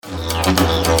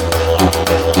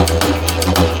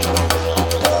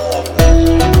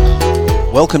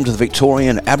welcome to the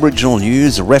Victorian Aboriginal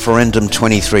News Referendum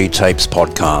 23 Tapes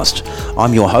podcast.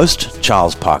 I'm your host,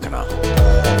 Charles Parkiner.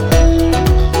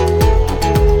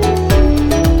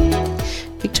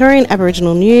 Victorian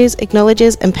Aboriginal News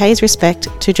acknowledges and pays respect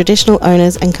to traditional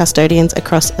owners and custodians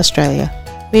across Australia.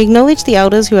 We acknowledge the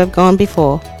elders who have gone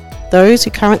before, those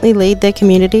who currently lead their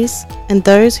communities, and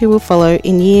those who will follow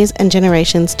in years and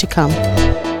generations to come.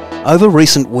 Over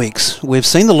recent weeks, we've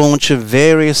seen the launch of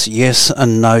various yes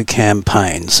and no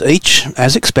campaigns, each,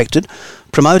 as expected,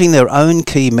 promoting their own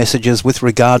key messages with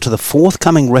regard to the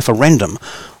forthcoming referendum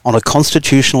on a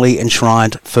constitutionally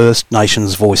enshrined First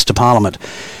Nations voice to Parliament.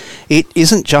 It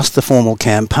isn't just the formal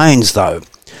campaigns, though.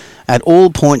 At all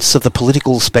points of the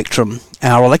political spectrum,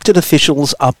 our elected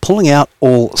officials are pulling out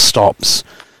all stops.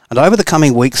 And over the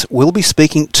coming weeks, we'll be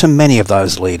speaking to many of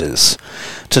those leaders.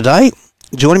 Today,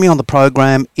 joining me on the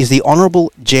program is the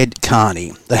Honourable Ged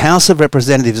Kearney, the House of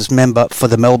Representatives member for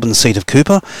the Melbourne seat of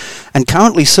Cooper, and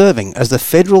currently serving as the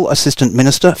Federal Assistant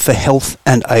Minister for Health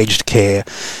and Aged Care.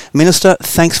 Minister,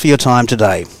 thanks for your time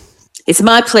today. It's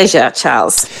my pleasure,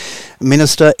 Charles.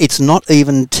 Minister, it's not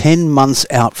even 10 months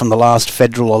out from the last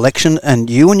federal election, and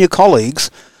you and your colleagues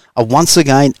are once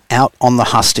again out on the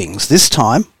hustings, this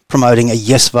time promoting a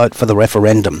yes vote for the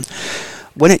referendum.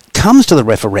 When it comes to the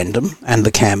referendum and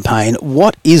the campaign,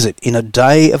 what is it in a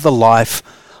day of the life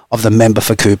of the member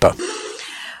for Cooper?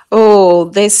 Oh,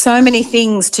 there's so many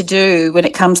things to do when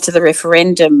it comes to the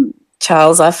referendum,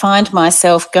 Charles. I find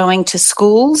myself going to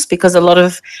schools because a lot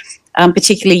of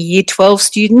particularly Year 12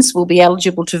 students will be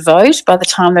eligible to vote by the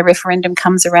time the referendum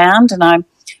comes around, and I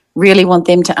really want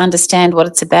them to understand what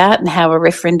it's about and how a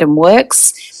referendum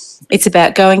works. It's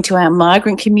about going to our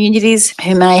migrant communities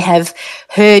who may have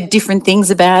heard different things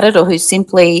about it or who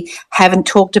simply haven't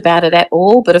talked about it at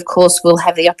all, but of course will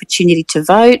have the opportunity to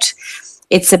vote.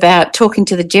 It's about talking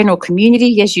to the general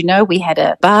community. As you know, we had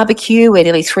a barbecue where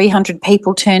nearly 300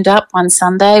 people turned up one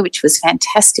Sunday, which was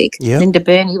fantastic. Yep. Linda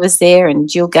Burney was there and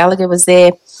Jill Gallagher was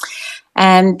there.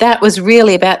 And that was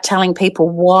really about telling people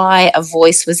why a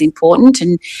voice was important.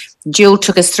 And Jill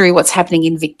took us through what's happening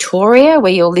in Victoria,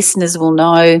 where your listeners will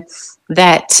know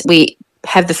that we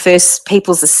have the first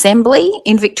People's Assembly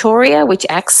in Victoria, which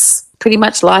acts pretty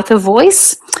much like a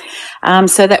voice.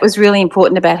 So that was really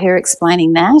important about her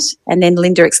explaining that. And then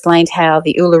Linda explained how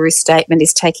the Uluru Statement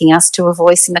is taking us to a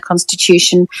voice in the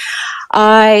Constitution.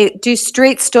 I do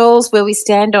street stalls where we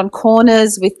stand on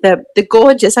corners with the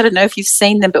gorgeous, I don't know if you've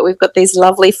seen them, but we've got these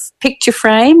lovely picture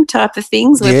frame type of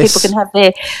things where people can have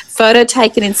their photo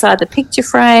taken inside the picture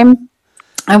frame.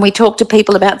 And we talk to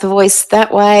people about the voice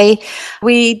that way.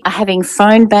 We are having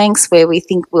phone banks where we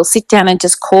think we'll sit down and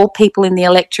just call people in the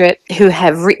electorate who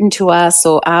have written to us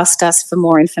or asked us for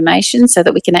more information so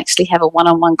that we can actually have a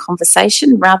one-on-one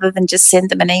conversation rather than just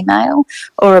send them an email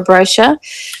or a brochure.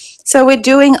 So we're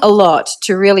doing a lot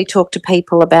to really talk to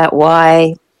people about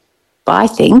why I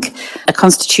think a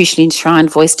constitutionally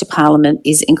enshrined voice to Parliament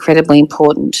is incredibly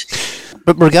important.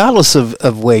 But regardless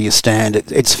of where you stand,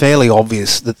 it's fairly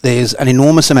obvious that there's an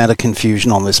enormous amount of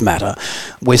confusion on this matter.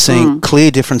 We're seeing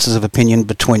clear differences of opinion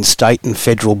between state and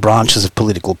federal branches of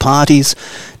political parties,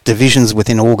 divisions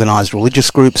within organised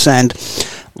religious groups, and,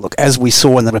 look, as we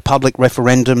saw in the Republic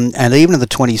referendum and even in the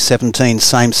 2017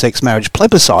 same-sex marriage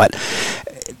plebiscite,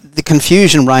 the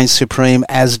confusion reigns supreme,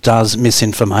 as does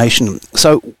misinformation.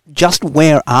 So just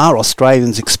where are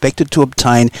Australians expected to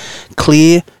obtain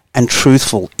clear and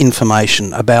truthful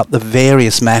information about the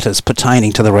various matters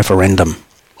pertaining to the referendum?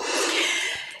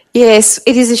 Yes,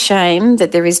 it is a shame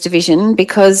that there is division,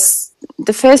 because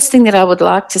the first thing that I would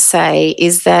like to say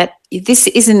is that this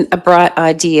isn't a bright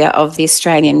idea of the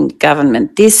Australian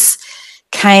government. This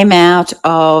came out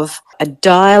of a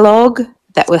dialogue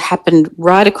that happened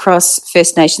right across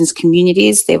First Nations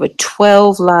communities. There were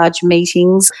 12 large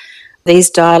meetings. These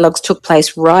dialogues took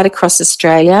place right across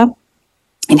Australia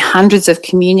in hundreds of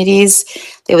communities.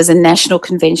 There was a national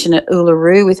convention at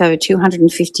Uluru with over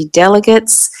 250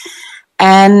 delegates,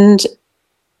 and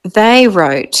they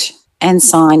wrote and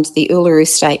signed the Uluru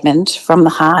Statement from the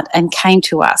heart and came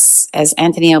to us, as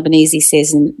Anthony Albanese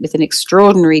says, with an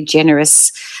extraordinary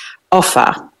generous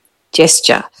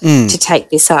gesture to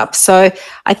take this up. So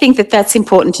I think that that's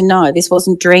important to know. This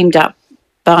wasn't dreamed up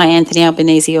by Anthony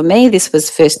Albanese or me. This was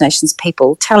First Nations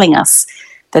people telling us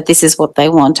that this is what they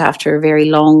want after a very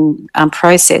long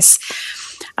process.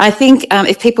 I think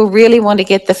if people really want to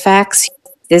get the facts,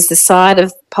 there's the side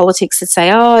of politics that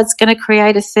say, oh, it's going to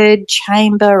create a third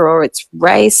chamber, or it's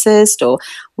racist, or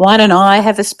why don't I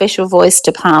have a special voice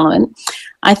to Parliament?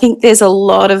 I think there's a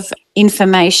lot of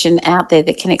information out there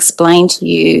that can explain to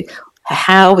you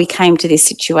how we came to this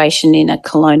situation in a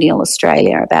colonial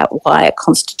Australia, about why a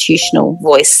constitutional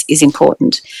voice is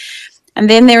important. And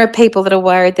then there are people that are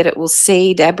worried that it will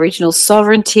cede Aboriginal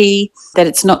sovereignty, that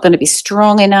it's not going to be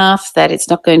strong enough, that it's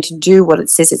not going to do what it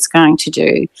says it's going to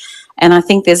do. And I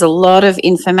think there's a lot of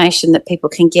information that people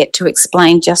can get to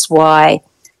explain just why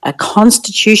a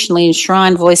constitutionally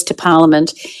enshrined voice to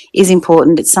Parliament is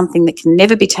important. It's something that can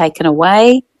never be taken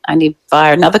away, only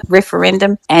via another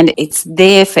referendum, and it's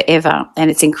there forever,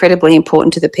 and it's incredibly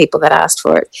important to the people that asked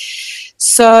for it.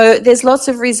 So there's lots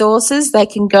of resources. They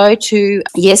can go to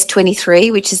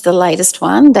Yes23, which is the latest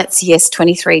one. That's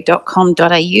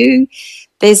yes23.com.au.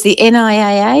 There's the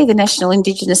NIAA, the National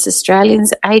Indigenous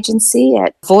Australians Agency,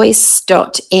 at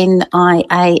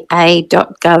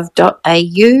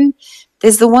voice.niaa.gov.au.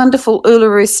 There's the wonderful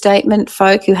Uluru Statement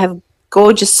folk who have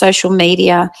gorgeous social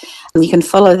media. You can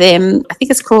follow them. I think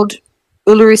it's called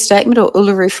Uluru Statement or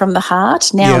Uluru from the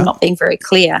Heart. Now I'm not being very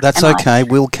clear. That's okay.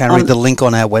 We'll carry the link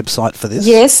on our website for this.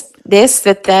 Yes,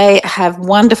 that they have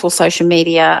wonderful social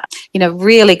media,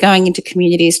 really going into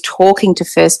communities, talking to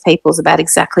First Peoples about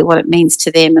exactly what it means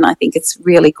to them, and I think it's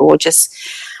really gorgeous.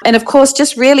 And, of course,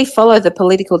 just really follow the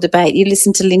political debate. You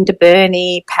listen to Linda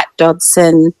Burney, Pat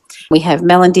Dodson. We have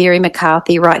Melandeary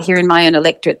McCarthy right here in my own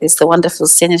electorate. There's the wonderful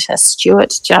Senator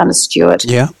Jana Stewart.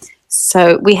 Yeah.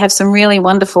 So we have some really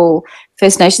wonderful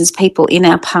First Nations people in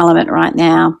our parliament right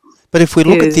now. But if we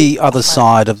look at the other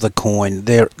side of the coin,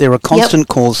 there are constant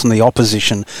calls from the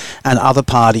opposition and other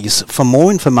parties for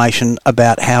more information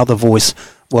about how the voice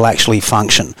will actually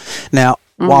function. Now,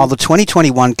 while the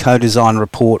 2021 co-design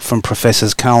report from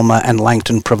Professors Calmer and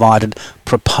Langton provided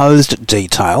proposed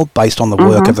detail based on the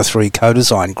work of the three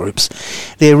co-design groups,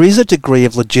 there is a degree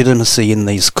of legitimacy in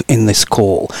this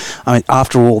call. I mean,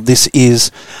 after all, this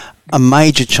is a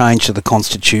major change to the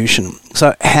Constitution.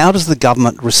 So how does the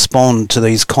government respond to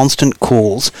these constant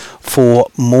calls for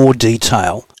more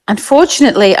detail?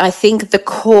 Unfortunately, I think the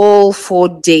call for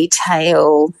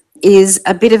detail is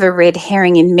a bit of a red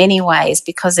herring in many ways,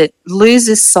 because it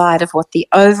loses sight of what the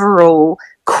overall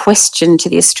question to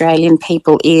the Australian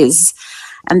people is.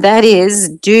 And that is,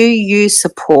 do you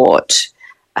support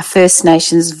a First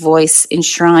Nations voice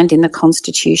enshrined in the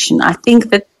Constitution? I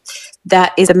think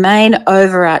that is the main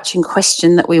overarching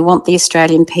question that we want the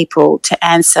Australian people to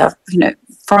answer,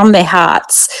 from their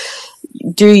hearts.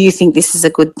 Do you think this is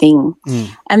a good thing?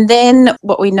 And then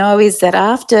what we know is that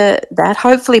after that,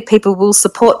 hopefully people will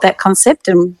support that concept,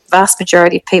 and vast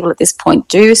majority of people at this point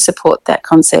do support that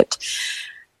concept.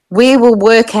 We will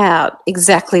work out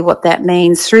exactly what that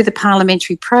means through the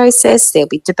parliamentary process. There'll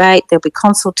be debate, there'll be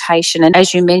consultation, and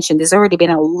as you mentioned, there's already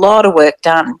been a lot of work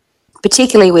done,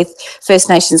 particularly with First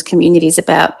Nations communities,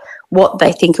 about what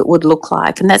they think it would look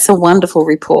like. And that's a wonderful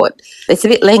report. It's a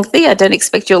bit lengthy. I don't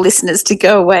expect your listeners to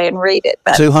go away and read it.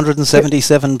 But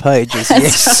 277 pages,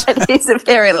 yes. Right. It's a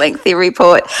very lengthy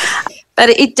report.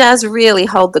 But it does really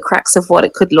hold the crux of what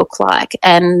it could look like.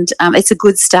 And it's a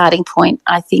good starting point,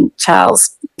 I think,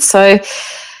 Charles. So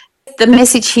the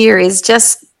message here is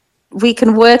just, we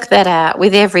can work that out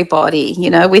with everybody,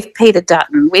 with Peter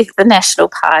Dutton, with the National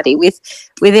Party, with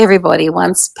everybody.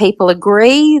 Once people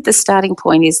agree, the starting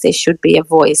point is there should be a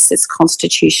voice that's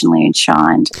constitutionally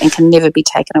enshrined and can never be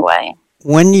taken away.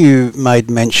 When you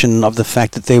made mention of the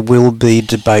fact that there will be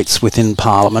debates within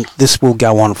Parliament, this will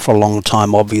go on for a long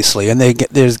time, obviously, and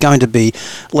there's going to be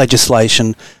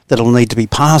legislation that will need to be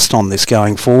passed on this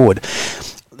going forward.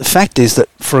 The fact is that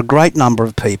for a great number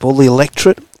of people, the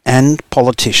electorate and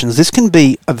politicians, this can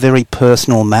be a very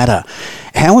personal matter.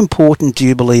 How important do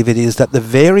you believe it is that the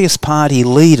various party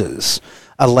leaders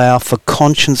allow for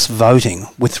conscience voting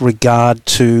with regard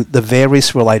to the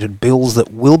various related bills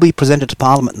that will be presented to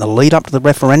Parliament in the lead up to the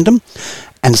referendum,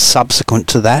 and subsequent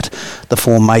to that, the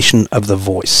formation of the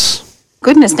voice?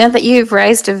 Goodness, now that you've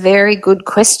raised a very good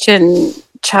question,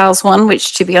 Charles, one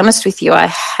which, to be honest with you, I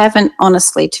haven't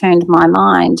honestly turned my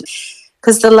mind.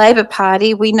 Because the Labor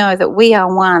Party, we know that we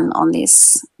are one on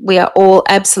this. We are all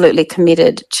absolutely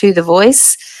committed to the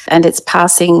voice, and it's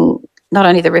passing not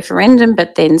only the referendum,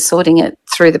 but then sorting it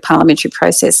through the parliamentary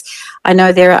process. I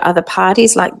know there are other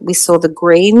parties, like we saw the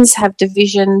Greens have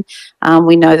division.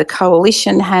 We know the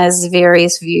Coalition has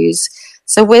various views.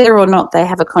 So whether or not they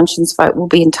have a conscience vote will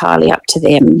be entirely up to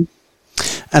them.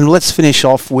 And let's finish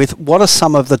off with, what are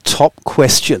some of the top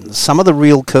questions, some of the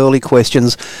real curly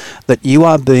questions that you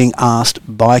are being asked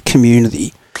by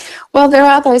community? Well, there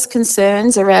are those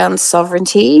concerns around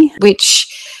sovereignty, which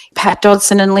Pat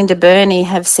Dodson and Linda Burney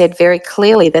have said very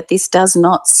clearly that this does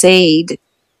not cede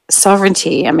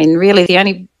sovereignty. I mean, really, the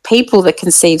only people that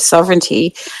concede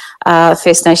sovereignty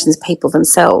First Nations people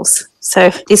themselves.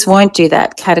 So this won't do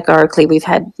that categorically. We've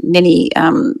had many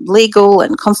legal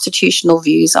and constitutional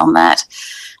views on that,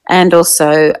 and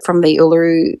also from the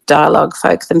Uluru Dialogue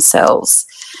folk themselves.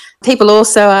 People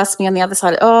also ask me on the other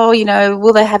side,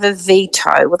 will they have a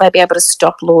veto? Will they be able to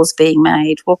stop laws being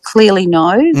made? Well, clearly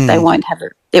no, they won't have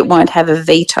it won't have a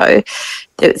veto.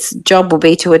 Its job will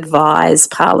be to advise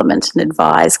Parliament and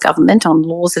advise government on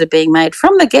laws that are being made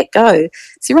from the get-go.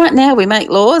 See, right now we make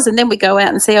laws and then we go out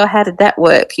and see, how did that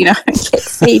work? And get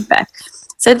feedback.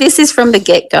 So this is from the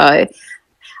get-go.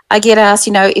 I get asked,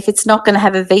 if it's not going to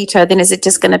have a veto, then is it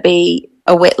just going to be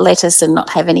a wet lettuce and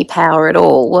not have any power at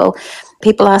all? Well,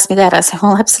 people ask me that. I say,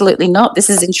 well, absolutely not. This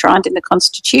is enshrined in the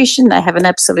Constitution. They have an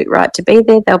absolute right to be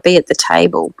there. They'll be at the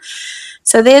table.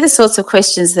 So they're the sorts of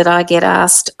questions that I get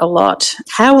asked a lot.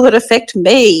 How will it affect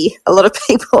me? A lot of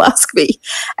people ask me.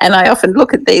 And I often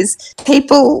look at these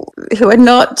people who are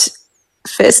not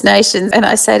First Nations and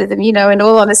I say to them, in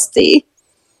all honesty,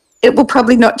 it will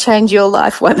probably not change your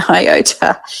life one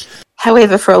iota.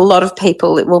 However, for a lot of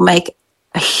people, it will make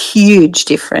a huge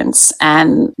difference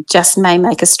and just may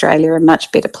make Australia a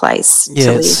much better place to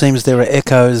live. It seems there are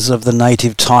echoes of the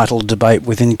native title debate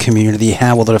within community.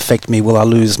 How will it affect me? Will I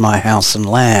lose my house and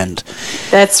land?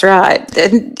 That's right.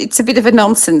 And it's a bit of a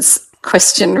nonsense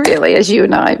question, really, as you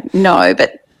and I know,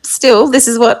 but still, this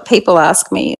is what people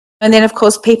ask me. And then, of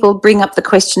course, people bring up the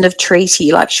question of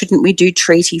treaty, like, shouldn't we do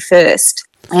treaty first?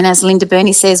 And as Linda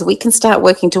Burney says, we can start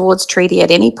working towards treaty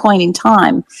at any point in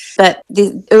time. But the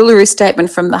Uluru Statement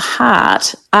from the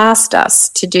Heart asked us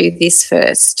to do this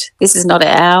first. This is not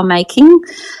our making.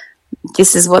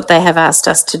 This is what they have asked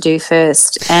us to do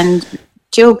first. And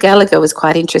Jill Gallagher was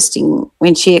quite interesting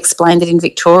when she explained that in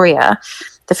Victoria,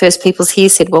 the First Peoples here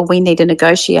said, well, we need a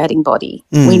negotiating body.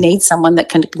 We need someone that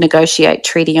can negotiate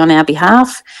treaty on our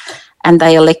behalf. And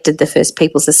they elected the First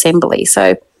Peoples Assembly.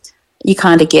 So you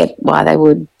kind of get why they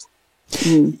would.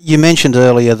 You mentioned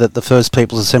earlier that the First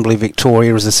Peoples Assembly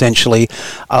Victoria is essentially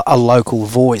a local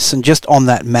voice. And just on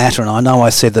that matter, and I know I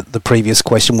said that the previous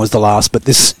question was the last, but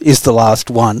this is the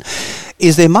last one,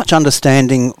 is there much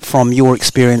understanding from your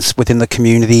experience within the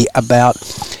community about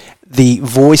the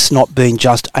voice not being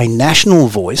just a national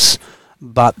voice,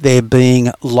 but there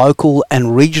being local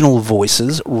and regional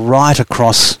voices right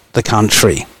across the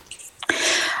country?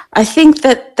 I think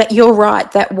that you're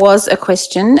right. That was a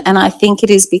question, and I think it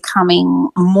is becoming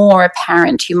more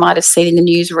apparent. You might have seen in the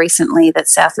news recently that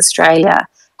South Australia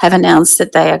have announced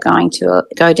that they are going to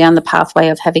go down the pathway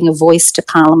of having a voice to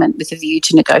Parliament with a view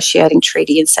to negotiating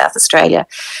treaty in South Australia.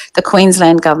 The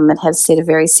Queensland government has said a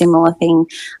very similar thing.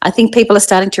 I think people are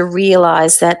starting to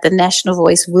realise that the national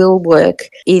voice will work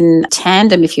in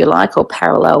tandem, if you like, or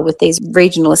parallel with these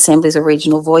regional assemblies or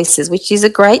regional voices, which is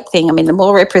a great thing. I mean, the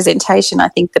more representation, I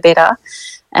think, the better,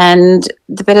 and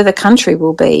the better the country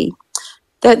will be.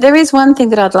 There is one thing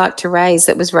that I'd like to raise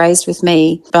that was raised with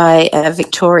me by a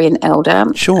Victorian elder,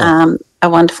 a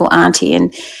wonderful auntie,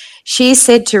 and she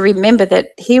said to remember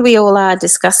that here we all are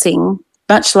discussing,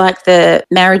 much like the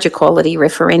marriage equality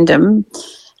referendum,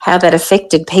 how that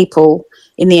affected people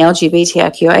in the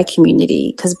LGBTIQA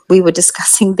community, because we were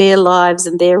discussing their lives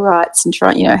and their rights and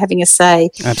trying, having a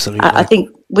say. Absolutely. I think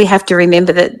we have to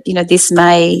remember that, this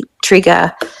may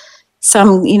trigger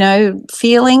some,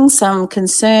 feelings, some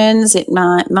concerns. It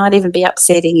might even be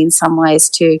upsetting in some ways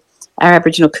to our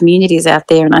Aboriginal communities out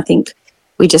there, and I think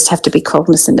we just have to be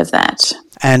cognizant of that.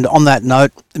 And on that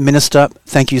note, Minister,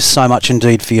 thank you so much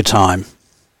indeed for your time.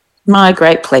 My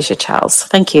great pleasure, Charles.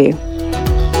 Thank you.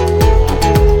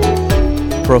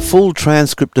 For a full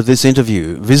transcript of this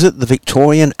interview, visit the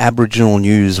Victorian Aboriginal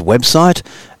News website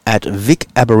at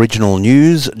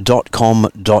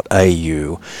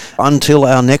vicaboriginalnews.com.au. Until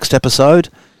our next episode,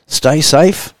 stay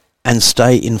safe and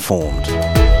stay informed.